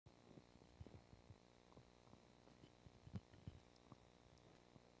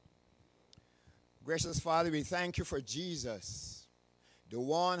Gracious Father, we thank you for Jesus, the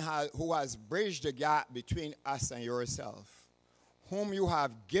one who has bridged the gap between us and yourself, whom you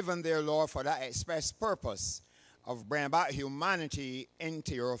have given, dear Lord, for that express purpose of bringing back humanity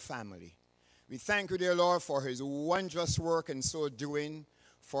into your family. We thank you, dear Lord, for his wondrous work in so doing,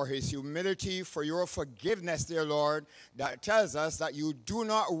 for his humility, for your forgiveness, dear Lord, that tells us that you do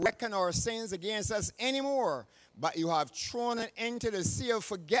not reckon our sins against us anymore, but you have thrown it into the sea of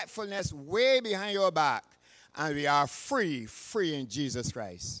forgetfulness way behind your back, and we are free in Jesus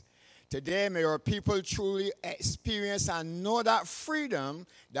Christ. Today, may your people truly experience and know that freedom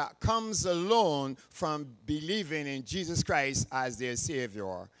that comes alone from believing in Jesus Christ as their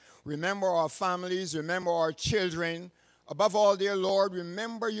Savior. Remember our families, remember our children. Above all, dear Lord,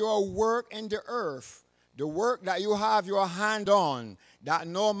 remember your work in the earth, the work that you have your hand on, that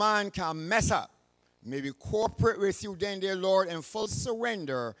no man can mess up. May we cooperate with you then, dear Lord, in full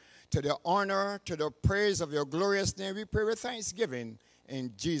surrender to the honor, to the praise of your glorious name. We pray with thanksgiving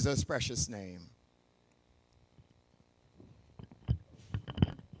in Jesus' precious name.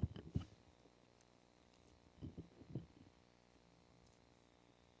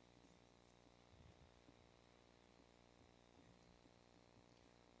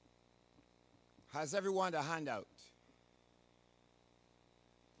 Has everyone a handout?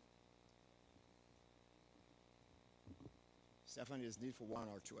 Stephanie is need for one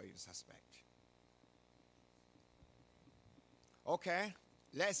or two, I suspect. Okay,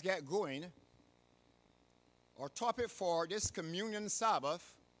 let's get going. Our topic for this communion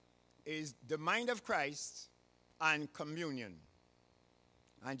Sabbath is the mind of Christ and communion.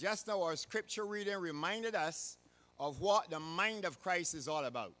 And just now our scripture reading reminded us of what the mind of Christ is all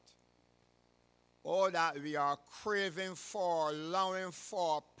about. All that we are craving for, longing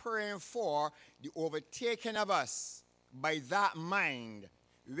for, praying for, the overtaking of us by that mind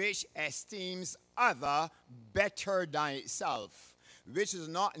which esteems other better than itself, which is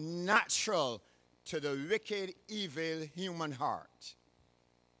not natural to the wicked, evil human heart.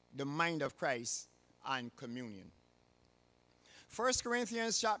 The mind of Christ and communion. 1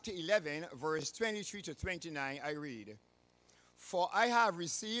 Corinthians chapter 11, verse 23 to 29, I read, "For I have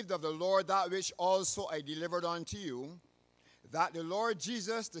received of the Lord that which also I delivered unto you, that the Lord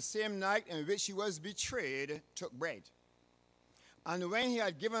Jesus, the same night in which he was betrayed, took bread. And when he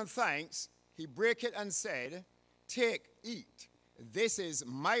had given thanks, he brake it and said, Take, eat, this is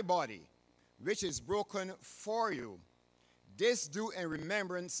my body, which is broken for you. This do in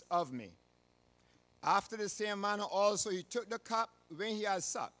remembrance of me. After the same manner also he took the cup when he had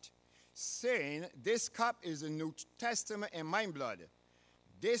supped, saying, This cup is the New Testament in my blood.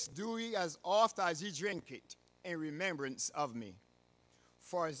 This do ye as oft as ye drink it, in remembrance of me.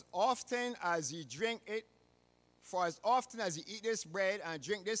 For as often as ye eat this bread and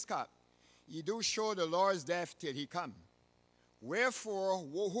drink this cup, ye do show the Lord's death till he come. Wherefore,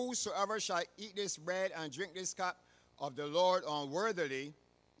 whosoever shall eat this bread and drink this cup of the Lord unworthily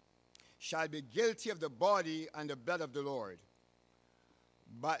shall be guilty of the body and the blood of the Lord.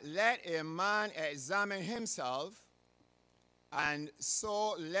 But let a man examine himself, and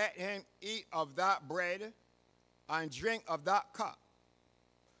so let him eat of that bread and drink of that cup.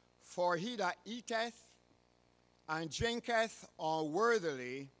 For he that eateth and drinketh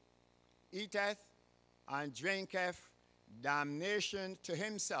unworthily eateth and drinketh damnation to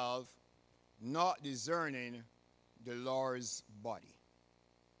himself, not discerning the Lord's body."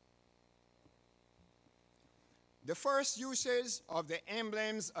 The first uses of the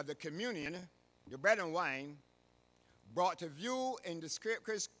emblems of the communion, the bread and wine, brought to view in the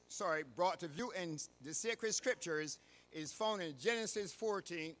sacred scriptures is found in Genesis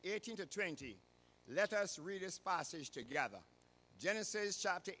 14, 18 to 20. Let us read this passage together. Genesis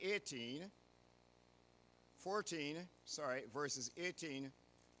chapter 14, verses 18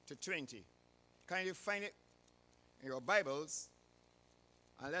 to 20. Can you find it in your Bibles?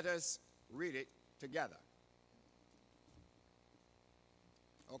 And let us read it together.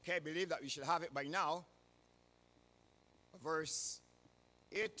 Okay, I believe that we should have it by now. Verse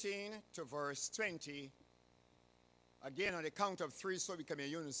 18 to verse 20. Again, on the count of three, so we come in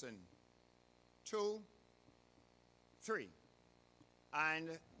unison. 2, 3.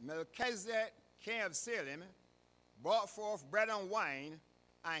 And Melchizedek, king of Salem, brought forth bread and wine,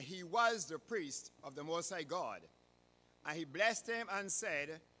 and he was the priest of the Most High God. And he blessed him and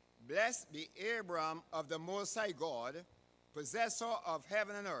said, Blessed be Abram of the Most High God, possessor of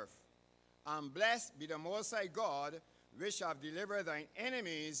heaven and earth. And blessed be the Most High God, which have delivered thine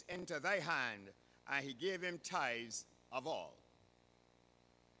enemies into thy hand. And he gave him tithes of all.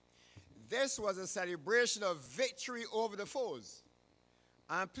 This was a celebration of victory over the foes.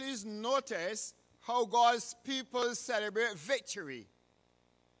 And please notice how God's people celebrate victory.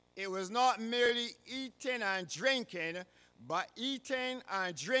 It was not merely eating and drinking, but eating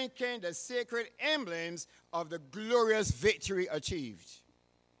and drinking the sacred emblems of the glorious victory achieved.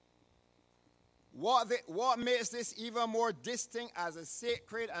 What makes this even more distinct as a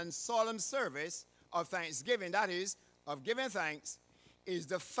sacred and solemn service of thanksgiving, that is, of giving thanks, is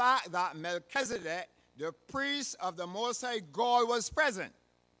the fact that Melchizedek, the priest of the Most High God, was present.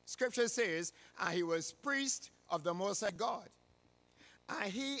 Scripture says, and he was priest of the Most High God.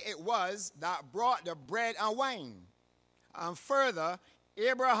 And he it was that brought the bread and wine. And further,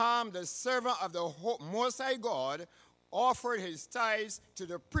 Abraham, the servant of the Most High God, offered his tithes to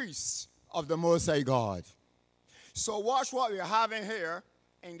the priests of the Most High God. So watch what we're having here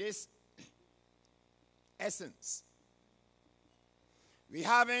in this essence. We're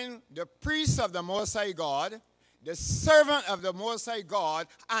having the priest of the Most High God, the servant of the Most High God,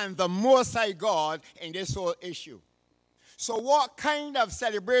 and the Most High God in this whole issue. So what kind of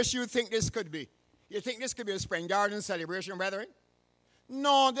celebration you think this could be? You think this could be a spring garden celebration, brethren?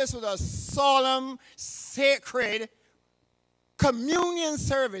 No, this was a solemn, sacred communion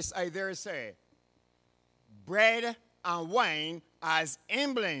service, I dare say. Bread and wine as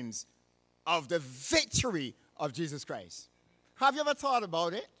emblems of the victory of Jesus Christ. Have you ever thought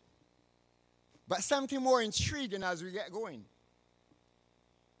about it? But something more intriguing as we get going.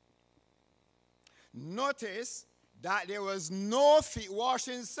 Notice that there was no feet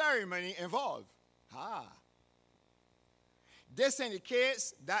washing ceremony involved. This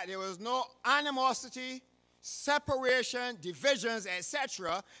indicates that there was no animosity, separation, divisions,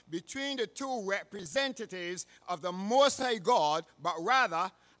 etc. between the two representatives of the Most High God, but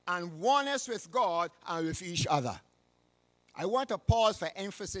rather an oneness with God and with each other. I want to pause for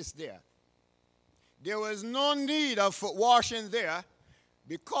emphasis there. There was no need of foot washing there,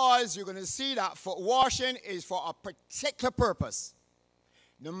 because you're going to see that foot washing is for a particular purpose.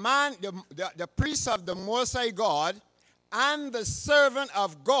 The priest of the Most High God and the servant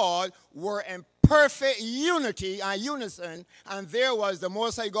of God were in perfect unity and unison, and there was the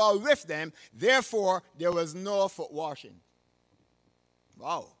Most High God with them. Therefore, there was no foot washing.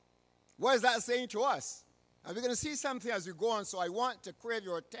 Wow. What is that saying to us? And we're going to see something as we go on, so I want to crave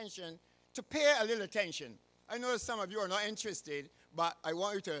your attention, to pay a little attention. I know some of you are not interested, but I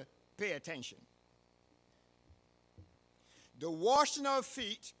want you to pay attention. The washing of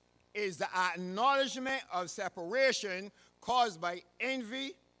feet is the acknowledgement of separation caused by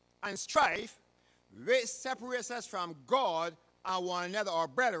envy and strife, which separates us from God and one another, our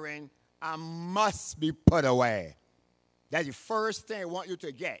brethren, and must be put away. That's the first thing I want you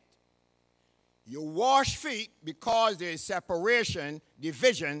to get. You wash feet because there is separation,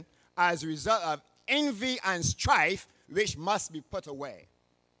 division, as a result of envy and strife, which must be put away.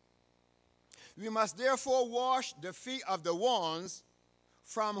 We must therefore wash the feet of the ones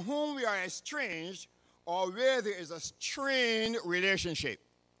from whom we are estranged, or where there is a strained relationship.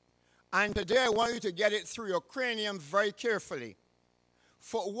 And today I want you to get it through your cranium very carefully.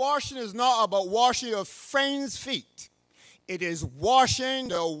 Foot washing is not about washing your friend's feet. It is washing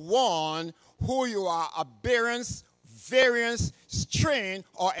the one who you are abhorrence, variance, strain,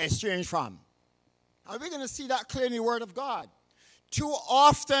 or estranged from. And we're going to see that clearly in the Word of God. Too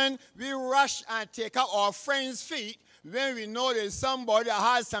often we rush and take out our friend's feet when we know there's somebody that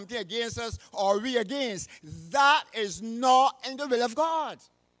has something against us or we against. That is not in the will of God.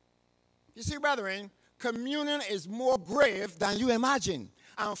 You see, brethren, communion is more grave than you imagine.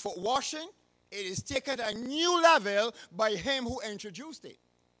 And foot washing, it is taken to a new level by him who introduced it.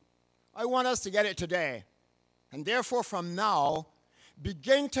 I want us to get it today. And therefore, from now,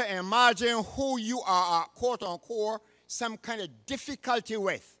 begin to imagine who you are, quote unquote, some kind of difficulty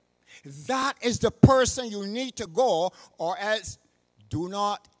with. That is the person you need to go, or else do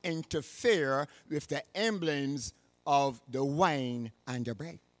not interfere with the emblems of the wine and the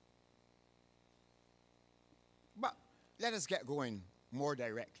bread. But let us get going more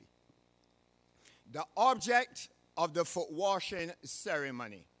directly. The object of the foot washing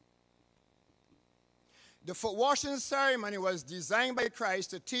ceremony. The foot washing ceremony was designed by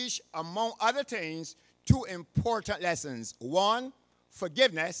Christ to teach, among other things, two important lessons. One,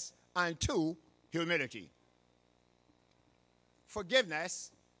 forgiveness, and two, humility.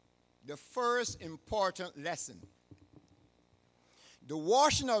 Forgiveness, the first important lesson. The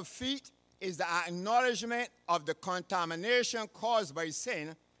washing of feet is the acknowledgement of the contamination caused by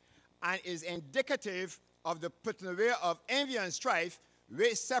sin and is indicative of the putting away of envy and strife,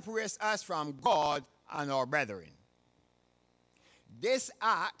 which separates us from God and our brethren. This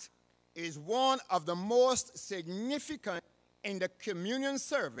act is one of the most significant in the communion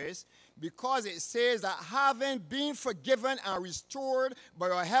service because it says that having been forgiven and restored by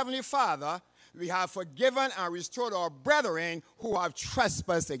our Heavenly Father, we have forgiven and restored our brethren who have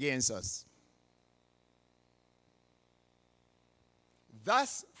trespassed against us.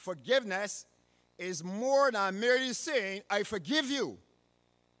 Thus, forgiveness is more than merely saying, I forgive you,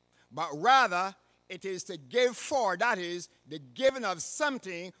 but rather it is to give for, that is, the giving of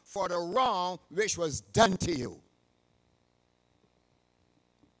something for the wrong which was done to you.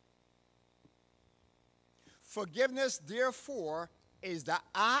 Forgiveness, therefore, is the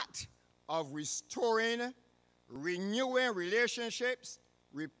act of restoring, renewing relationships,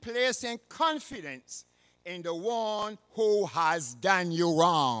 replacing confidence in the one who has done you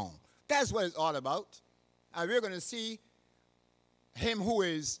wrong. That's what it's all about. And we're going to see him who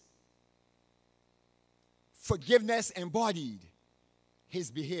is forgiveness embodied,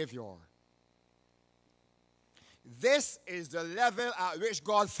 his behavior. This is the level at which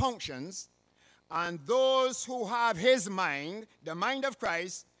God functions, and those who have his mind, the mind of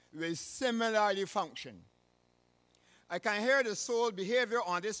Christ, will similarly function. I can hear the soul behavior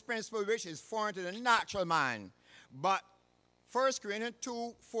on this principle which is foreign to the natural man. But 1 Corinthians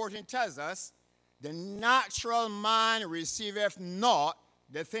 2:14 tells us, the natural man receiveth not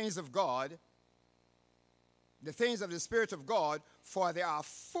the things of God, the things of the Spirit of God, for they are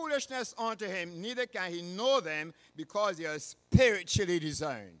foolishness unto him, neither can he know them, because they are spiritually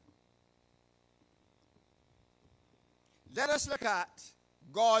discerned. Let us look at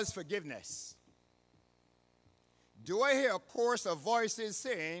God's forgiveness. Do I hear a chorus of voices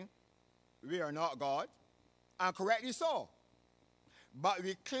saying, we are not God? And correctly so. But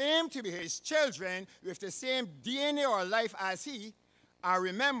we claim to be his children with the same DNA or life as he. And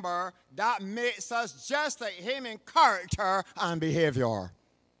remember, that makes us just like him in character and behavior.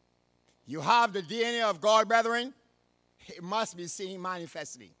 You have the DNA of God, brethren. It must be seen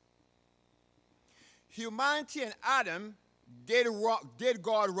manifestly. Humanity and Adam did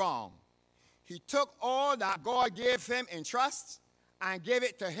God wrong. He took all that God gave him in trust and gave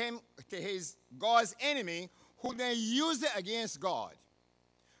it to him, to his God's enemy, who then used it against God.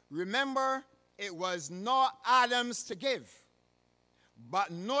 Remember, it was not Adam's to give.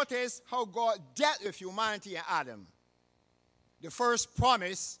 But notice how God dealt with humanity and Adam. The first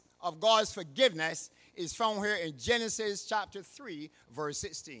promise of God's forgiveness is found here in Genesis chapter 3, verse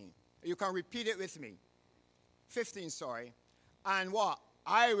 16. You can repeat it with me. 15, sorry. And what?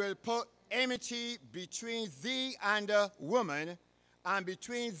 I will put enmity between thee and the woman, and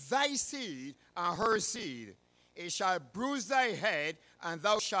between thy seed and her seed. It shall bruise thy head, and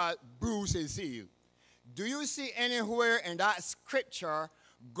thou shalt bruise his heel. Do you see anywhere in that scripture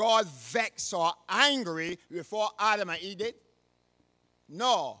God vexed or angry with what Adam and Eve did?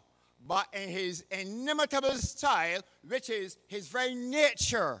 No. But in his inimitable style, which is his very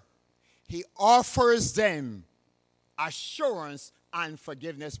nature, he offers them assurance and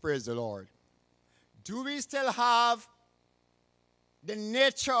forgiveness. Praise the Lord. Do we still have the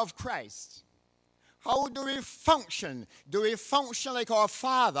nature of Christ? How do we function? Do we function like our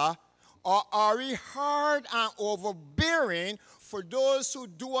Father, or are we hard and overbearing for those who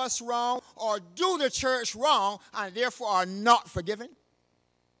do us wrong or do the church wrong and therefore are not forgiven?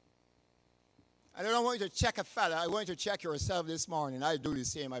 I don't want you to check a fella. I want you to check yourself this morning. I do the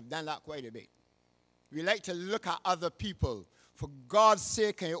same. I've done that quite a bit. We like to look at other people. For God's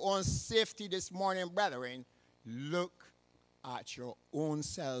sake and your own safety this morning, brethren, look at your own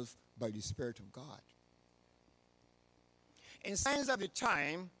self by the Spirit of God. In Signs of the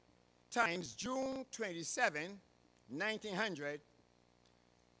Times, June 27, 1900,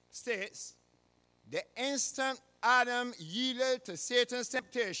 states, the instant Adam yielded to Satan's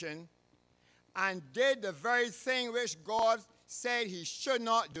temptation and did the very thing which God said he should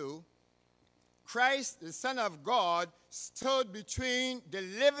not do, Christ, the Son of God, stood between the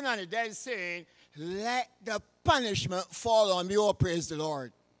living and the dead, saying, let the punishment fall on me, oh, praise the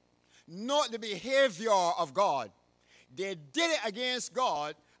Lord. Note the behavior of God. They did it against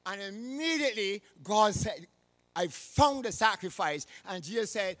God, and immediately God said, I found the sacrifice. And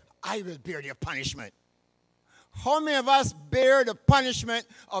Jesus said, I will bear the punishment. How many of us bear the punishment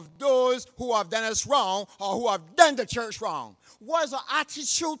of those who have done us wrong or who have done the church wrong? What is our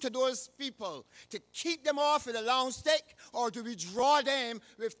attitude to those people? To keep them off with a long stick, or do we draw them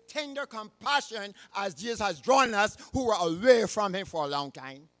with tender compassion as Jesus has drawn us who were away from him for a long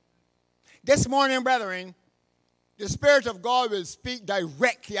time? This morning, brethren, the Spirit of God will speak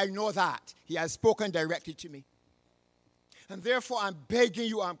directly. I know that. He has spoken directly to me. And therefore, I'm begging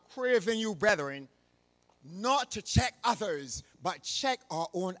you, I'm craving you, brethren, not to check others, but check our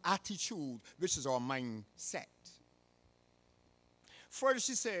own attitude, which is our mindset. Further,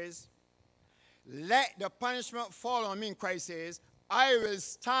 she says, let the punishment fall on me. Christ says, I will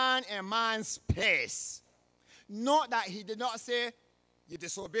stand in man's place. Not that he did not say, you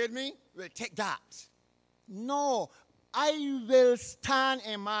disobeyed me, we'll take that. No, I will stand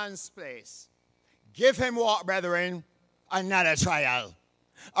in man's place. Give him what, brethren? Another trial.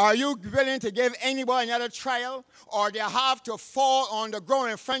 Are you willing to give anybody another trial? Or they have to fall on the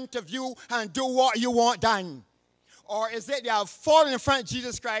ground in front of you and do what you want done? Or is it they have fallen in front of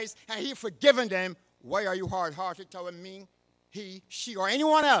Jesus Christ and he forgiven them? Why are you hard-hearted toward me, he, she, or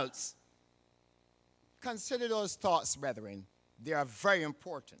anyone else? Consider those thoughts, brethren. They are very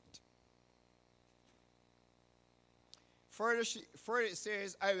important. Further it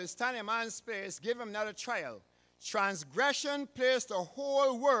says, I will stand in man's place, give him another trial. Transgression placed the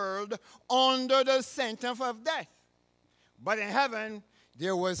whole world under the sentence of death. But in heaven,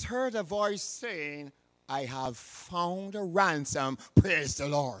 there was heard a voice saying, I have found a ransom, praise the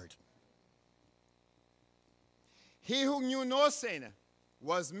Lord. He who knew no sin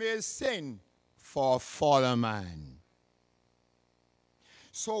was made sin for fallen man.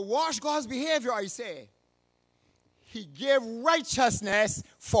 So watch God's behavior, I say. He gave righteousness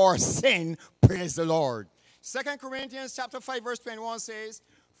for sin, praise the Lord. 2 Corinthians chapter 5 verse 21 says,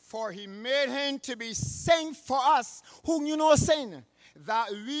 for he made him to be sin for us who knew no sin, that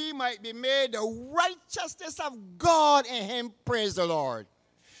we might be made the righteousness of God in him, praise the Lord.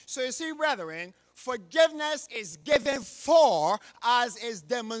 So you see, brethren, forgiveness is given for as is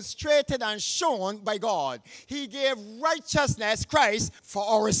demonstrated and shown by God. He gave righteousness, Christ, for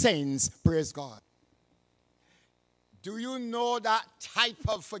our sins, praise God. Do you know that type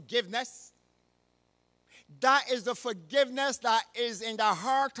of forgiveness? That is the forgiveness that is in the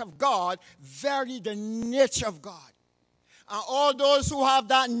heart of God, very the nature of God. And all those who have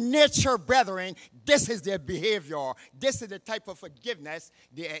that nature, brethren, this is their behavior. This is the type of forgiveness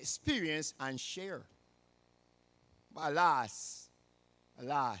they experience and share. But alas,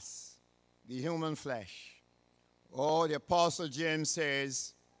 the human flesh. Oh, the Apostle James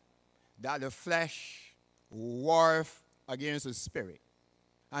says that the flesh warreth against the spirit,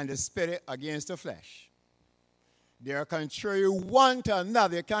 and the spirit against the flesh. They are contrary one to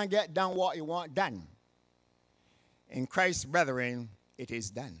another. You can't get done what you want done. In Christ, brethren, it is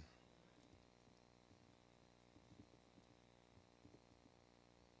done.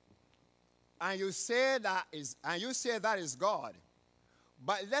 And you say that is God.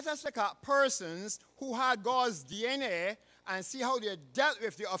 But let us look at persons who had God's DNA and see how they dealt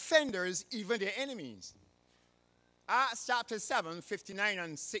with the offenders, even their enemies. Acts chapter 7, 59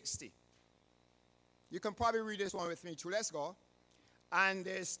 and 60. You can probably read this one with me too. Let's go. And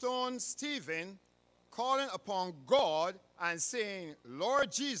they stoned Stephen, calling upon God and saying,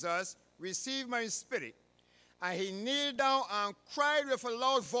 Lord Jesus, receive my spirit. And he kneeled down and cried with a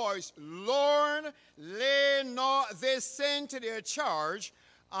loud voice, Lord, lay not this sin to their charge.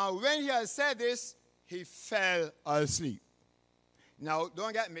 And when he had said this, he fell asleep. Now,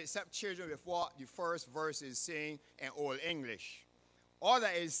 don't get mixed up, children, with what the first verse is saying in Old English. All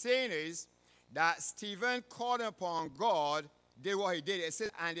that is saying is that Stephen, calling upon God, did what he did. It says,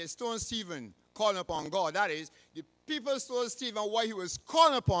 and they stoned Stephen, calling upon God. That is, the people stoned Stephen while he was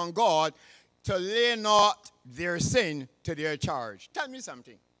calling upon God to lay not their sin to their charge. Tell me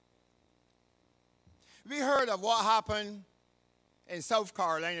something. We heard of what happened in South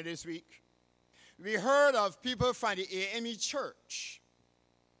Carolina this week. We heard of people from the AME church.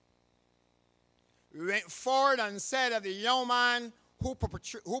 We went forward and said of the young man who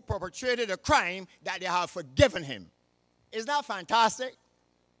perpetrated a crime that they have forgiven him. Isn't that fantastic?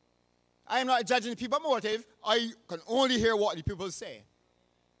 I am not judging people's motive. I can only hear what the people say.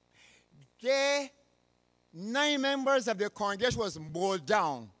 9 members of the congregation was mowed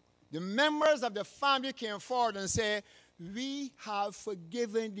down. The members of the family came forward and said, we have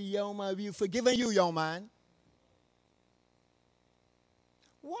forgiven the young man. We've forgiven you, young man.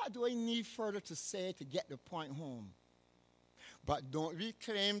 What do I need further to say to get the point home? But don't we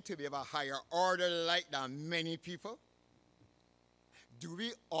claim to be of a higher order like than many people? Do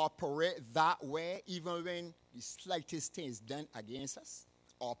we operate that way even when the slightest thing is done against us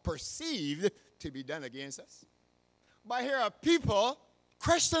or perceived to be done against us? But here are people,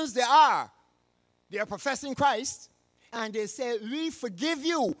 Christians they are. They are professing Christ, and they say, we forgive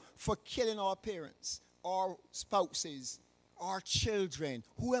you for killing our parents, our spouses, our children,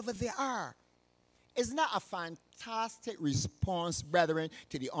 whoever they are. Isn't that a fantastic response, brethren,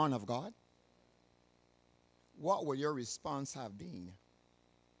 to the honor of God? What would your response have been?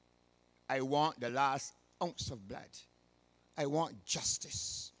 I want the last ounce of blood. I want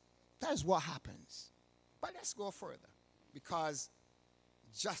justice. That is what happens. But let's go further, because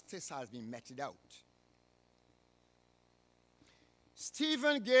justice has been meted out.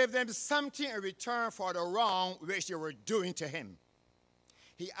 Stephen gave them something in return for the wrong which they were doing to him.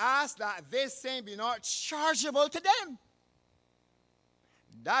 He asked that this sin be not chargeable to them.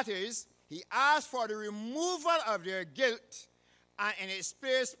 That is, he asked for the removal of their guilt, and in its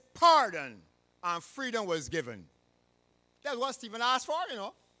place, pardon and freedom was given. That's what Stephen asked for, you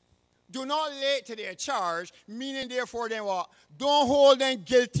know. Do not lay it to their charge, meaning therefore then what? Don't hold them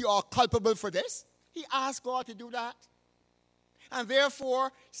guilty or culpable for this. He asked God to do that. And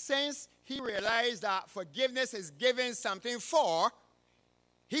therefore, since he realized that forgiveness is given something for,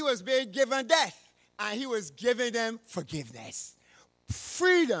 he was being given death, and he was giving them forgiveness,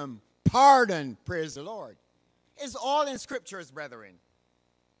 freedom, pardon, praise the Lord. It's all in scriptures, brethren.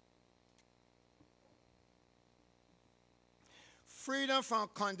 Freedom from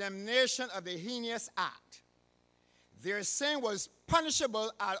condemnation of the heinous act. Their sin was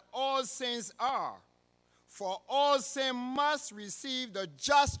punishable as all sins are. For all sin must receive the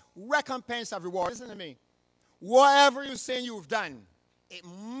just recompense of reward. Listen to me. Whatever you sin you've done, it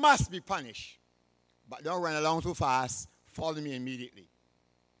must be punished. But don't run along too fast. Follow me immediately.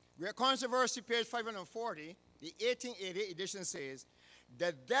 Great Controversy, page 540, the 1880 edition says,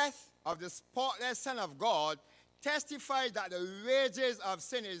 the death of the spotless Son of God testifies that the wages of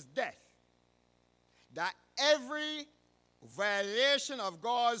sin is death. That every violation of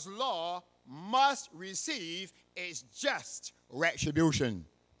God's law must receive its just retribution.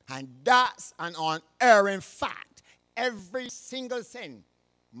 And that's an unerring fact. Every single sin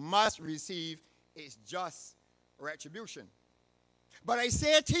must receive its just retribution. But I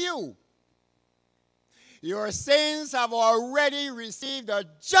say to you, your sins have already received a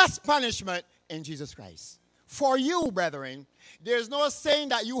just punishment in Jesus Christ. For you, brethren, there's no sin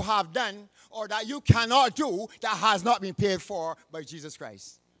that you have done or that you cannot do that has not been paid for by Jesus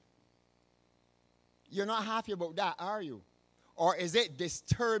Christ. You're not happy about that, are you? Or is it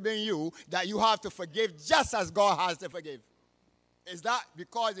disturbing you that you have to forgive just as God has to forgive? Is that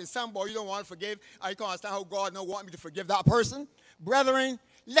because it's somebody you don't want to forgive? I can't understand how God don't want me to forgive that person. Brethren,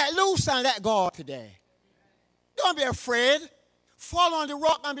 let loose and let God today. Don't be afraid. Fall on the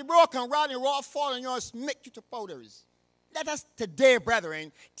rock and be broken. Rather than rock fall on yours, make you to powders. Let us today,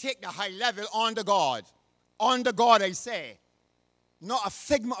 brethren, take the high level on the God. On the God, I say. Not a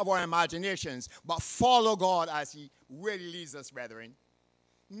figment of our imaginations, but follow God as he really leads us, brethren.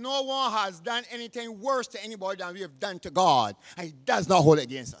 No one has done anything worse to anybody than we have done to God, and he does not hold it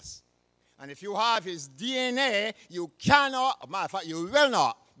against us. And if you have his DNA, you cannot, as a matter of fact, you will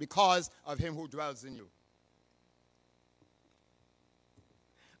not, because of him who dwells in you.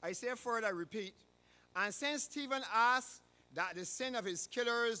 I say further, I repeat, and since Stephen asked that the sin of his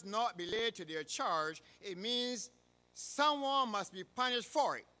killers not be laid to their charge, it means someone must be punished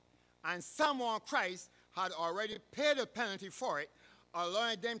for it. And someone, Christ, had already paid a penalty for it,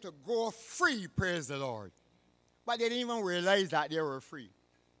 allowing them to go free, praise the Lord. But they didn't even realize that they were free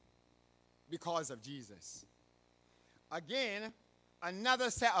because of Jesus. Again,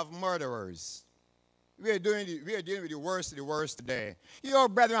 another set of murderers. We are dealing with the worst of the worst today. Your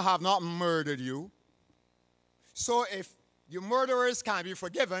brethren have not murdered you. So if the murderers can be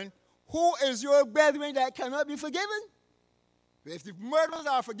forgiven, who is your brethren that cannot be forgiven? If the murderers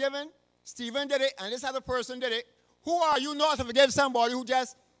are forgiven, Stephen did it, and this other person did it, who are you not to forgive somebody who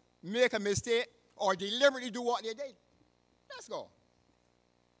just make a mistake or deliberately do what they did? Let's go.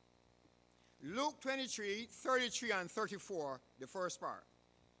 Luke 23, 33 and 34, the first part.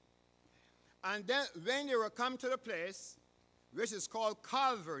 And then when they were come to the place, which is called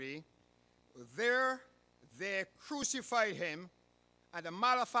Calvary, there they crucified him, and the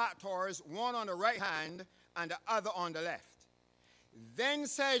malefactors, one on the right hand and the other on the left. Then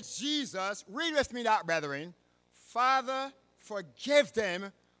said Jesus, read with me that, brethren, Father, forgive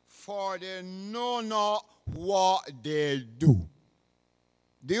them, for they know not what they do.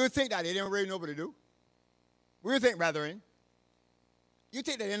 Do you think that they didn't really know what to do? What do you think, brethren? You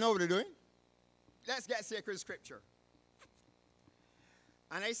think they didn't know what they're doing? Let's get sacred scripture.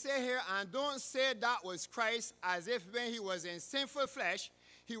 And I say here, and don't say that was Christ as if when he was in sinful flesh,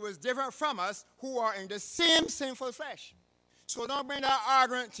 he was different from us who are in the same sinful flesh. So don't bring that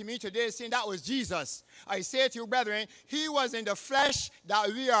argument to me today saying that was Jesus. I say to you, brethren, he was in the flesh that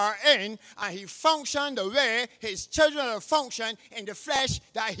we are in, and he functioned the way his children have functioned in the flesh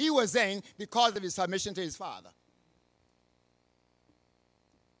that he was in because of his submission to his Father.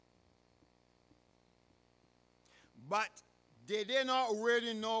 But they did not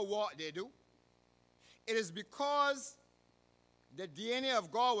really know what they do. It is because the DNA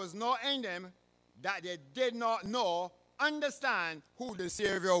of God was not in them that they did not know understand who the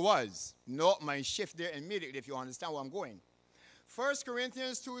Savior was. Note my shift there immediately if you understand where I'm going. 1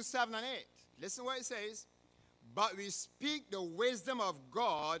 Corinthians 2, 7 and 8. Listen what it says. But we speak the wisdom of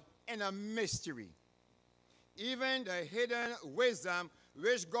God in a mystery, even the hidden wisdom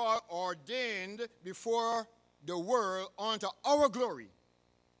which God ordained before the world unto our glory,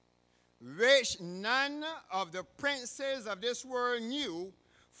 which none of the princes of this world knew,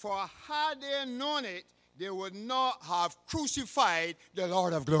 for had they known it, they would not have crucified the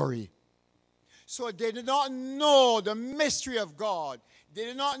Lord of glory. So they did not know the mystery of God. They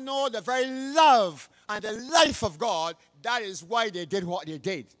did not know the very love and the life of God. That is why they did what they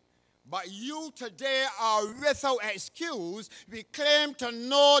did. But you today are without excuse. We claim to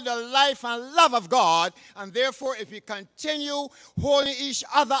know the life and love of God. And therefore, if we continue holding each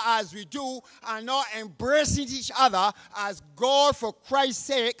other as we do and not embracing each other as God, for Christ's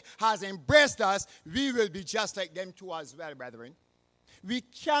sake, has embraced us, we will be just like them too as well, brethren. We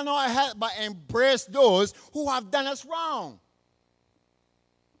cannot help but embrace those who have done us wrong,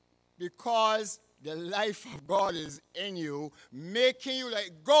 because the life of God is in you, making you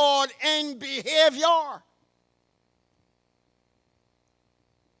like God in behavior.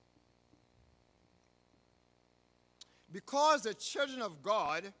 Because the children of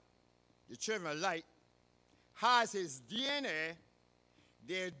God, the children of light, has his DNA,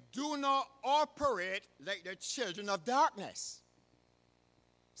 they do not operate like the children of darkness.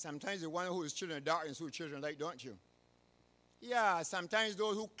 Sometimes you wonder who is children of darkness, who is children of light, don't you? Yeah, sometimes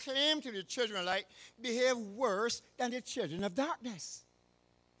those who claim to be the children of light behave worse than the children of darkness.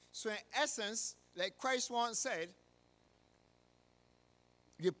 So in essence, like Christ once said,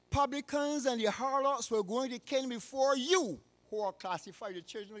 the publicans and the harlots were going to the kingdom before you, who are classified the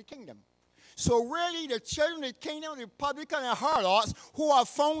children of the kingdom. So really, the children of the kingdom, the publicans and harlots, who have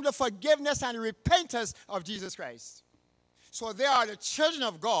found the forgiveness and repentance of Jesus Christ. So they are the children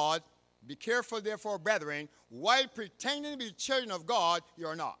of God. Be careful, therefore, brethren, while pretending to be children of God, you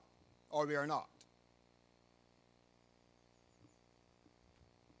are not, or we are not.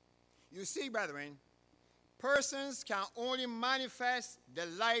 You see, brethren, persons can only manifest the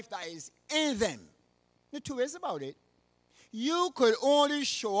life that is in them. The truth is about it. You could only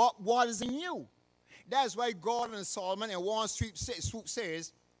show up what is in you. That's why God and Solomon in one swoop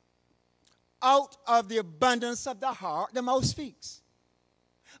says, out of the abundance of the heart, the mouth speaks.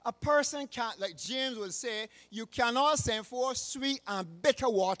 A person can't, like James would say, you cannot send for sweet and bitter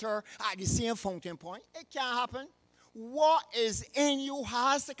water at the same fountain point. It can't happen. What is in you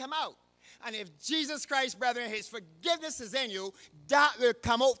has to come out. And if Jesus Christ, brethren, his forgiveness is in you, that will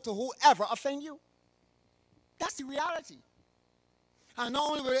come out to whoever offend you. That's the reality. And not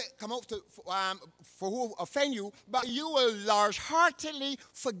only will it come out to, for who offend you, but you will large-heartedly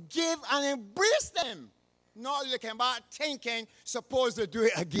forgive and embrace them. Not looking back, thinking, supposed to do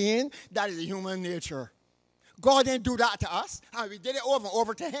it again. That is human nature. God didn't do that to us, and we did it over and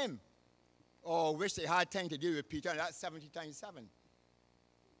over to him. Oh, wish they had time to deal with Peter, and that's 70 times 7.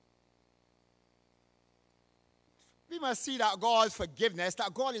 We must see that God's forgiveness,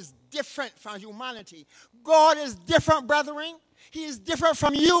 that God is different from humanity. God is different, brethren. He is different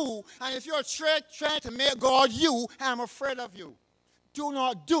from you. And if you're trying to make God you, I'm afraid of you. Do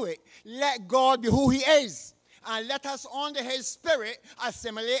not do it. Let God be who he is. And let us, under his spirit,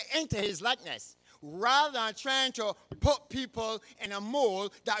 assimilate into his likeness, rather than trying to put people in a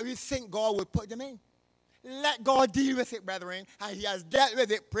mold that we think God would put them in. Let God deal with it, brethren. And he has dealt with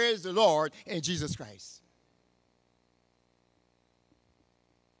it, praise the Lord, in Jesus Christ.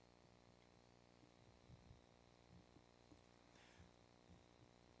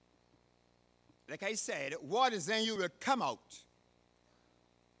 Like I said, what is in you will come out.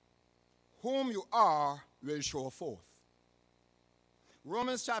 Whom you are will show forth.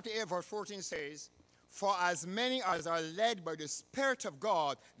 Romans chapter 8, verse 14 says, for as many as are led by the Spirit of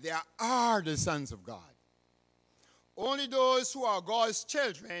God, they are the sons of God. Only those who are God's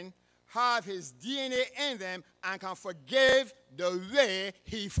children have his DNA in them and can forgive the way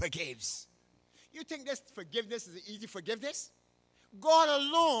he forgives. You think this forgiveness is an easy forgiveness? God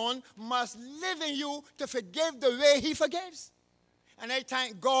alone must live in you to forgive the way he forgives. And I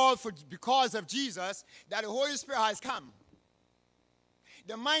thank God for, because of Jesus, that the Holy Spirit has come.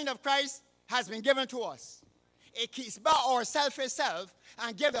 The mind of Christ has been given to us. It keeps back our selfish self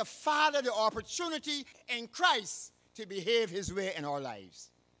and gives the Father the opportunity in Christ to behave his way in our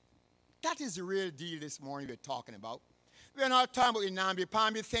lives. That is the real deal this morning we're talking about. We're not talking about the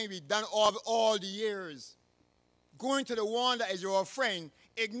namby-pamby thing we've done all the years. going to the one that is your friend,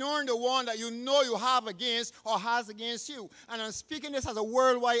 ignoring the one that you know you have against or has against you. And I'm speaking this as a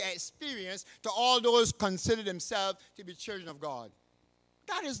worldwide experience to all those consider themselves to be children of God.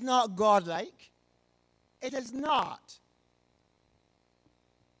 That is not godlike. It is not.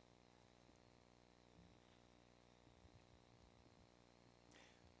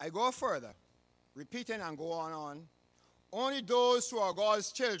 I go further, repeating and go on. Only those who are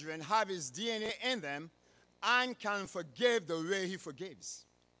God's children have his DNA in them and can forgive the way he forgives.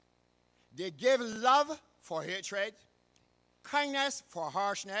 They give love for hatred, kindness for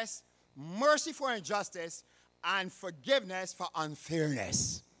harshness, mercy for injustice, and forgiveness for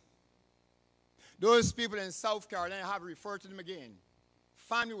unfairness. Those people in South Carolina have referred to them again.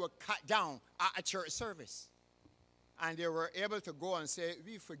 Family were cut down at a church service. And they were able to go and say,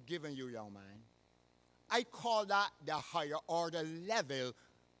 we've forgiven you, young man. I call that the higher order level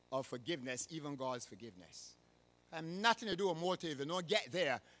of forgiveness, even God's forgiveness. I'm nothing to do with motive. You don't get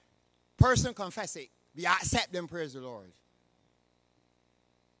there. Person confess it. We accept them, praise the Lord.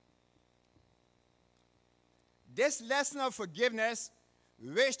 This lesson of forgiveness,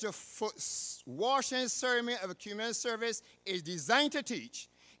 which the washing ceremony of a communion service is designed to teach,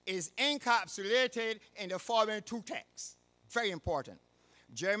 is encapsulated in the following two texts. Very important.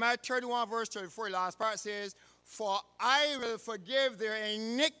 Jeremiah 31 verse 34, last part says, for I will forgive their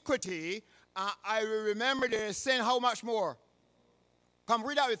iniquity, and I will remember their sin. How much more? Come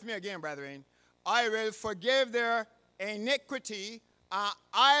read that with me again, brethren. I will forgive their iniquity, and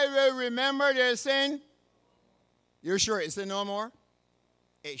I will remember their sin. You're sure it says no more?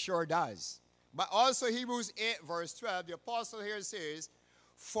 It sure does. But also Hebrews 8 verse 12, the apostle here says,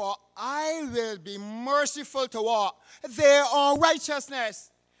 for I will be merciful to what? Their unrighteousness,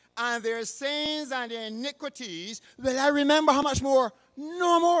 and their sins and their iniquities will I remember. How much more?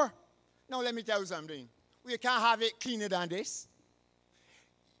 No more. Now let me tell you something. We can't have it cleaner than this.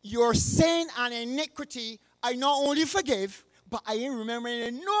 Your sin and iniquity I not only forgive, but I ain't remembering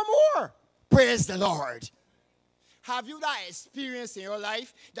it no more. Praise the Lord. Have you that experience in your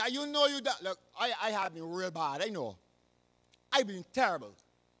life that you know you that? Look, I have been real bad. I know. I've been terrible.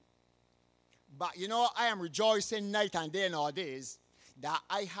 But you know, I am rejoicing night and day nowadays that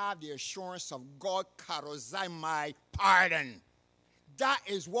I have the assurance of God carries my pardon. That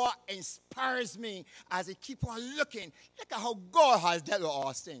is what inspires me as I keep on looking. Look at how God has dealt with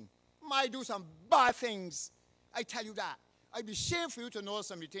Austin. Might do some bad things. I tell you that. I'd be ashamed for you to know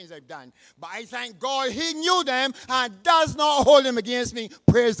some of the things I've done. But I thank God he knew them and does not hold them against me.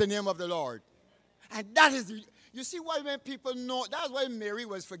 Praise the name of the Lord. And that is the... You see why when people know, that's why Mary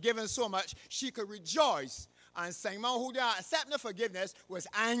was forgiven so much, she could rejoice. And Simon, who didn't accept the forgiveness, was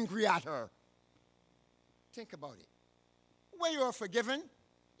angry at her. Think about it. When you are forgiven,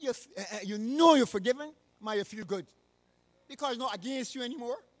 you know you're forgiven, might you feel good. Because it's not against you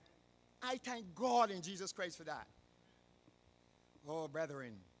anymore. I thank God in Jesus Christ for that. Oh,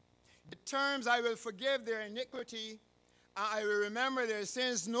 brethren. The terms, I will forgive their iniquity, and I will remember their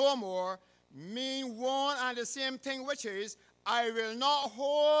sins no more, mean one and the same thing, which is, I will not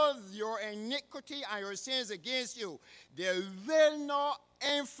hold your iniquity and your sins against you. They will not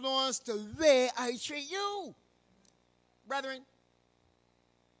influence the way I treat you. Brethren,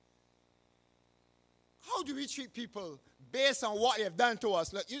 how do we treat people based on what they have done to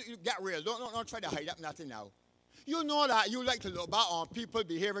us? Look, you get real. Don't try to hide up nothing now. You know that you like to look back on people's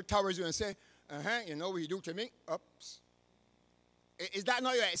behavior towards you and say, you know what you do to me? Oops. Is that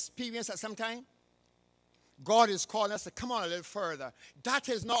not your experience at some time? God is calling us to come on a little further. That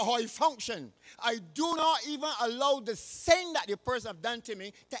is not how I function. I do not even allow the sin that the person have done to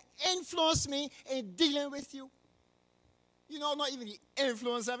me to influence me in dealing with you. You know, not even the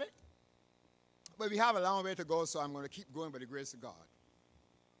influence of it. But we have a long way to go, so I'm going to keep going by the grace of God.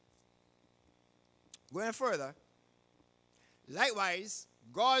 Going further, likewise,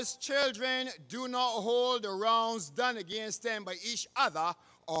 God's children do not hold the wrongs done against them by each other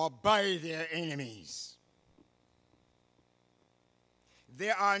or by their enemies. They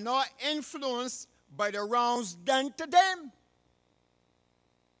are not influenced by the wrongs done to them.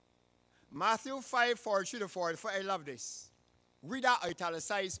 Matthew 5:43-44. I love this. Read that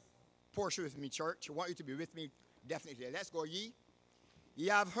italicized portion with me, church. I want you to be with me definitely. Let's go, ye. Ye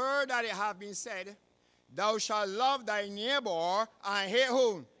have heard that it have been said, thou shalt love thy neighbor and hate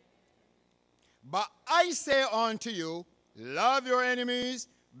whom? But I say unto you, love your enemies,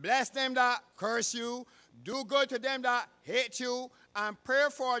 bless them that curse you, do good to them that hate you, and pray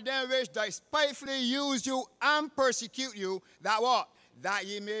for them which despitefully use you and persecute you, that what? That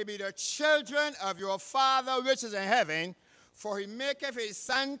ye may be the children of your Father which is in heaven, for he maketh his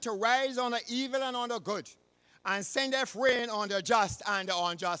sun to rise on the evil and on the good, and sendeth rain on the just and the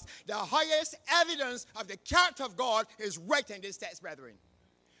unjust. The highest evidence of the character of God is right in this text, brethren.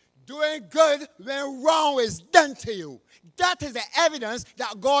 Doing good when wrong is done to you. That is the evidence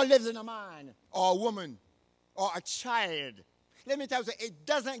that God lives in a man or a woman or a child. Let me tell you, it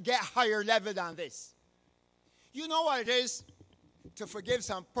doesn't get higher level than this. You know what it is to forgive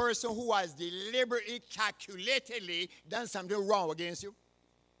some person who has deliberately, calculatedly done something wrong against you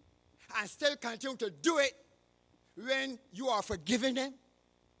and still continue to do it when you are forgiving them?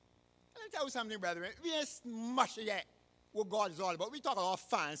 Let me tell you something, brethren. We ain't much yet what God is all about. We talk about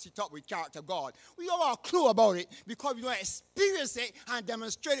fancy talk with character of God. We don't have a clue about it because we don't experience it and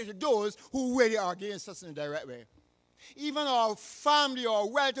demonstrate it to those who really are against us in a direct way. Even our family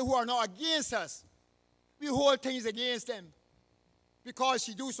or relatives who are not against us, we hold things against them. Because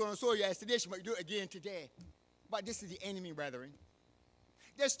she do so and so yesterday, she might do it again today. But this is the enemy, brethren.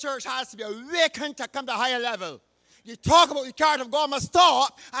 This church has to be awakened to come to a higher level. The talk about the character of God must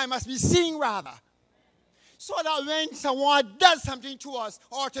stop and must be seen rather. So that when someone does something to us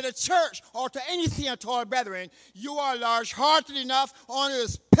or to the church or to anything at all, brethren, you are large-hearted enough under the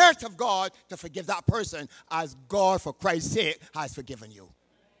Spirit of God to forgive that person as God, for Christ's sake, has forgiven you.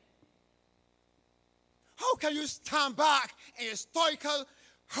 How can you stand back in a stoical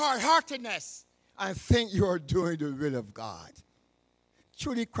hard-heartedness and think you are doing the will of God?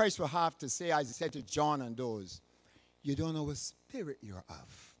 Truly, Christ will have to say, as he said to John and those, you don't know what spirit you're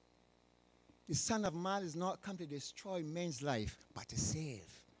of. The Son of Man is not come to destroy men's life, but to save.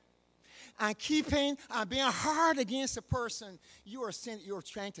 And keeping and being hard against a person, you're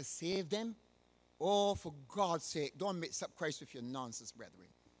trying to save them. Oh, for God's sake, don't mix up Christ with your nonsense, brethren.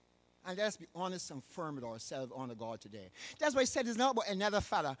 And let's be honest and firm with ourselves on God today. That's why he said it's not about another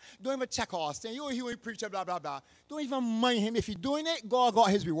fella. Don't even check Austin. You hear him preach, blah, blah, blah. Don't even mind him. If he's doing it, God got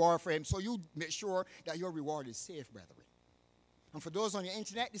his reward for him. So you make sure that your reward is safe, brethren. And for those on the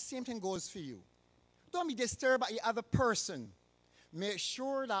internet, the same thing goes for you. Don't be disturbed by the other person. Make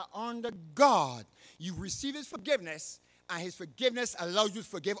sure that under God, you receive his forgiveness, and his forgiveness allows you to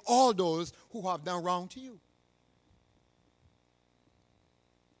forgive all those who have done wrong to you.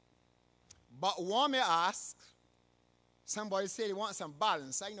 But one may ask, somebody said they want some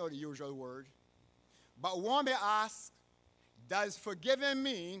balance. I know the usual word. But one may ask, does forgiving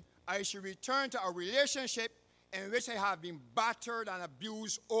mean I should return to a relationship in which I have been battered and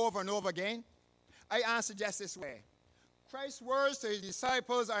abused over and over again? I answer just this way. Christ's words to his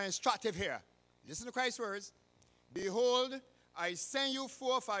disciples are instructive here. Listen to Christ's words. Behold, I send you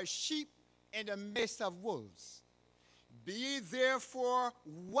forth as sheep in the midst of wolves. Be ye therefore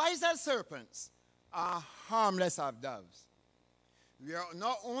wise as serpents and harmless as doves. We are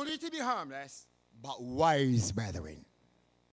not only to be harmless, but wise, brethren.